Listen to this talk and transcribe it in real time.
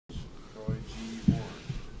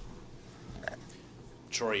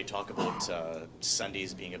Troy, you talk about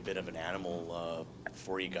Sundays being a bit of an animal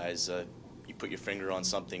for you guys. You put your finger on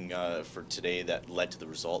something for today that led to the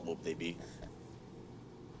result. What would they be?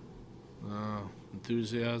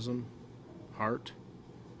 Enthusiasm, heart,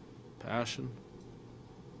 passion,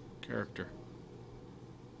 character.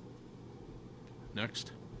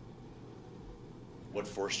 Next. What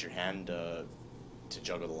forced your hand to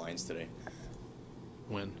juggle the lines today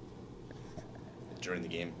Win. during the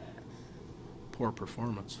game? Poor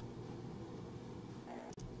performance.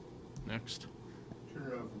 Next. Turn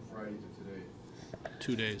around from Friday to today,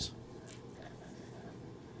 2 days.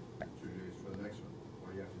 2 days for the next one.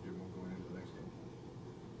 What do you have to do going into the next game?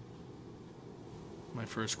 My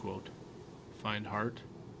first quote. Find heart,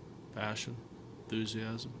 passion,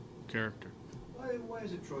 enthusiasm, character. Why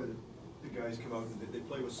is it, Troy, that the guys come out and they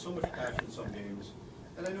play with so much passion some games?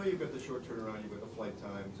 And I know you've got the short turnaround, you've got the flight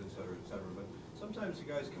times, et cetera, but sometimes the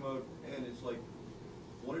guys come out and it's like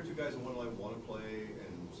one or two guys in one line want to play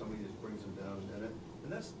and somebody just brings them down,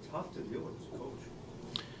 and that's tough to deal with as a coach.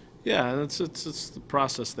 Yeah, and it's the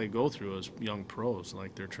process they go through as young pros.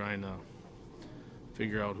 Like they're trying to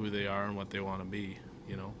figure out who they are and what they want to be,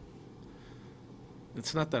 you know.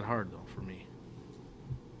 It's not that hard though for me.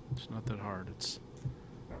 It's not that hard. It's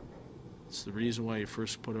the reason why you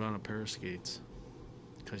first put on a pair of skates.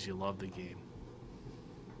 Because you love the game.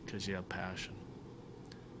 Because you have passion.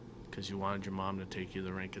 Because you wanted your mom to take you to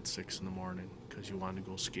the rink at 6 in the morning. Because you wanted to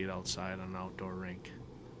go skate outside on an outdoor rink.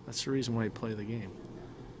 That's the reason why you play the game.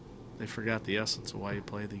 They forgot the essence of why you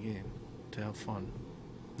play the game. To have fun.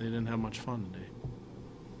 They didn't have much fun today.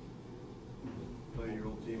 Playing your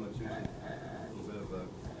old team on Tuesday, a little bit of a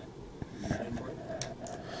reunion for you?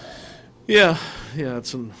 Yeah,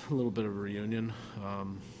 it's a little bit of a reunion.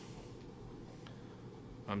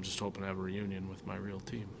 I'm just hoping to have a reunion with my real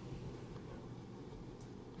team.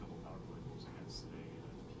 A couple power play goals against today, and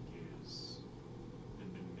PK has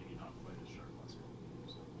been maybe not quite as sharp last couple of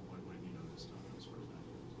games. So what have you noticed as far as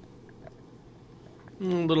that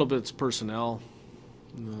goes? A little bit it's personnel.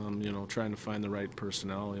 Trying to find the right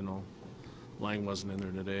personnel. Lang wasn't in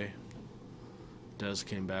there today. Des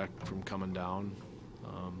came back from coming down.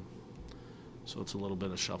 So it's a little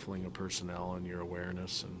bit of shuffling of personnel and your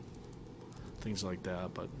awareness and things like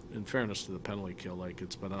that. But in fairness to the penalty kill,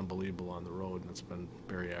 it's been unbelievable on the road, and it's been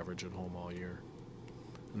very average at home all year.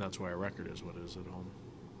 And that's why our record is what it is at home.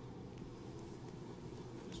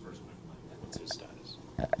 His first win, what's his status?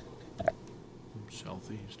 He's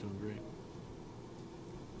healthy. He's doing great.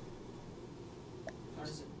 How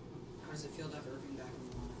does it feel to have Irving back in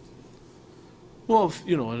the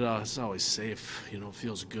lineup? Well, it's always safe. It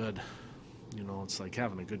feels good. It's like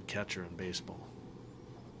having a good catcher in baseball.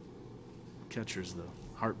 Catcher's the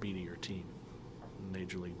heartbeat of your team in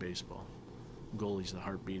Major League Baseball. Goalie's the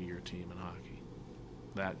heartbeat of your team in hockey.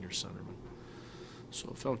 That and your centerman. So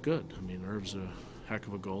it felt good. Irv's a heck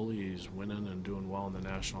of a goalie. He's winning and doing well in the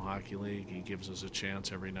National Hockey League. He gives us a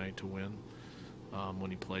chance every night to win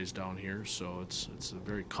when he plays down here. So it's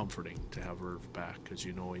very comforting to have Irv back because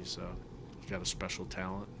he's got a special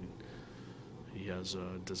talent. And he has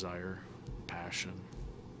a desire, passion,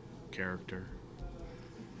 character.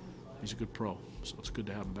 He's a good pro, so it's good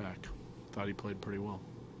to have him back. Thought he played pretty well.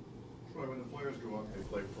 Troy, when the players go up and they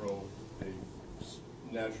play pro, they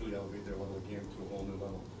naturally elevate their level of game to a whole new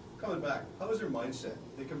level. Coming back, how is their mindset?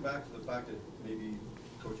 They come back to the fact that maybe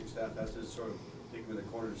coaching staff has to sort of take them in the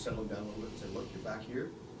corner and settle them down a little bit and say, look, you're back here.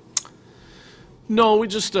 No, we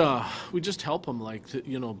just help them.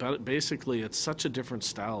 Basically, it's such a different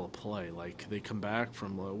style of play. They come back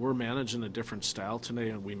from we're managing a different style today,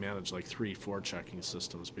 and we manage 3 forechecking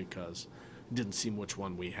systems because it didn't seem which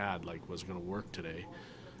one we had was going to work today.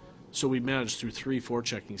 So we managed through 3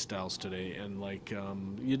 forechecking styles today, and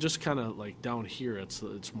you just kind of down here, it's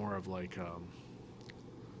more of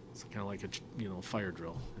it's kind of like a fire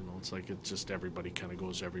drill. It's it's just everybody kind of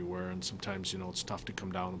goes everywhere, and sometimes it's tough to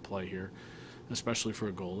come down and play here. Especially for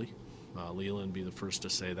a goalie. Leland would be the first to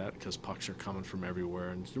say that because pucks are coming from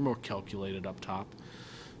everywhere and they're more calculated up top.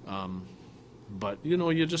 But,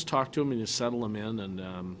 you just talk to them and you settle them in.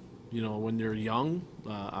 And, when they're young,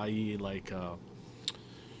 i.e. like a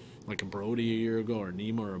Brody a year ago or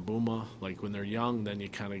Nima or a Buma, when they're young, then you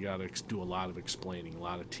kind of got to do a lot of explaining, a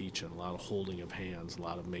lot of teaching, a lot of holding of hands, a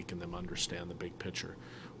lot of making them understand the big picture.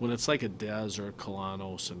 When it's like a Dez or a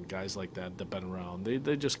Kalanos and guys like that have been around,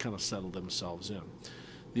 they just kind of settle themselves in.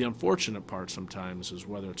 The unfortunate part sometimes is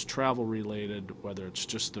whether it's travel related, whether it's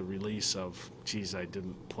just the release of, geez, I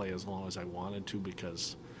didn't play as long as I wanted to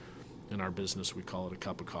because in our business we call it a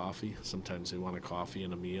cup of coffee. Sometimes they want a coffee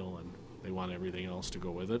and a meal, and they want everything else to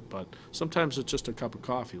go with it. But sometimes it's just a cup of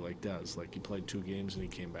coffee, like Des. Like, he played 2 games and he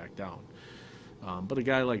came back down. But a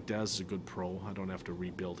guy like Des is a good pro. I don't have to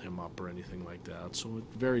rebuild him up or anything like that. So it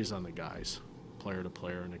varies on the guys, player to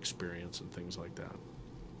player, and experience and things like that.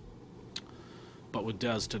 But with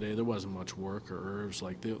Des today, there wasn't much work or Irvs.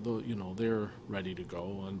 Like, they're ready to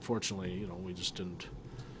go. Unfortunately, we just didn't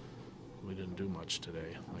do much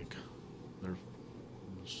today. Like, they're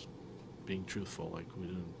just being truthful. Like,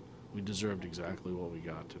 we deserved exactly what we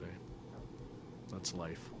got today. That's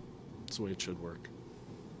life. That's the way it should work.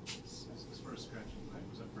 As far as scratching the pipe,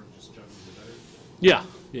 was that for just juggling the better?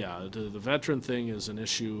 Yeah. The veteran thing is an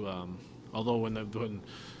issue. Although when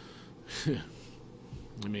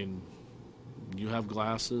I mean, you have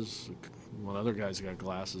glasses. Well, other guys got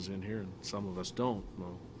glasses in here, and some of us don't.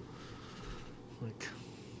 Well, like,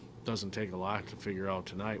 doesn't take a lot to figure out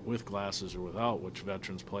tonight, with glasses or without, which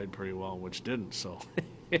veterans played pretty well and which didn't. So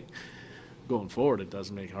going forward, it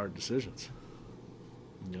doesn't make hard decisions.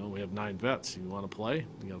 We have 9 vets. You want to play,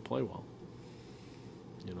 you got to play well.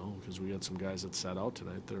 Because we got some guys that sat out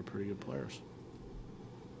tonight that are pretty good players.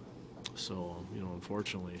 So,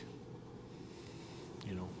 unfortunately,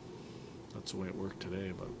 that's the way it worked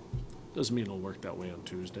today. But doesn't mean it'll work that way on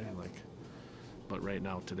Tuesday. But right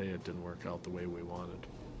now, today, it didn't work out the way we wanted.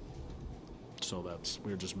 So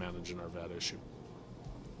we're just managing our vet issue.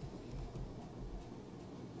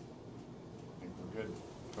 I think we're good.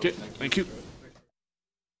 Okay, Coach, thank you.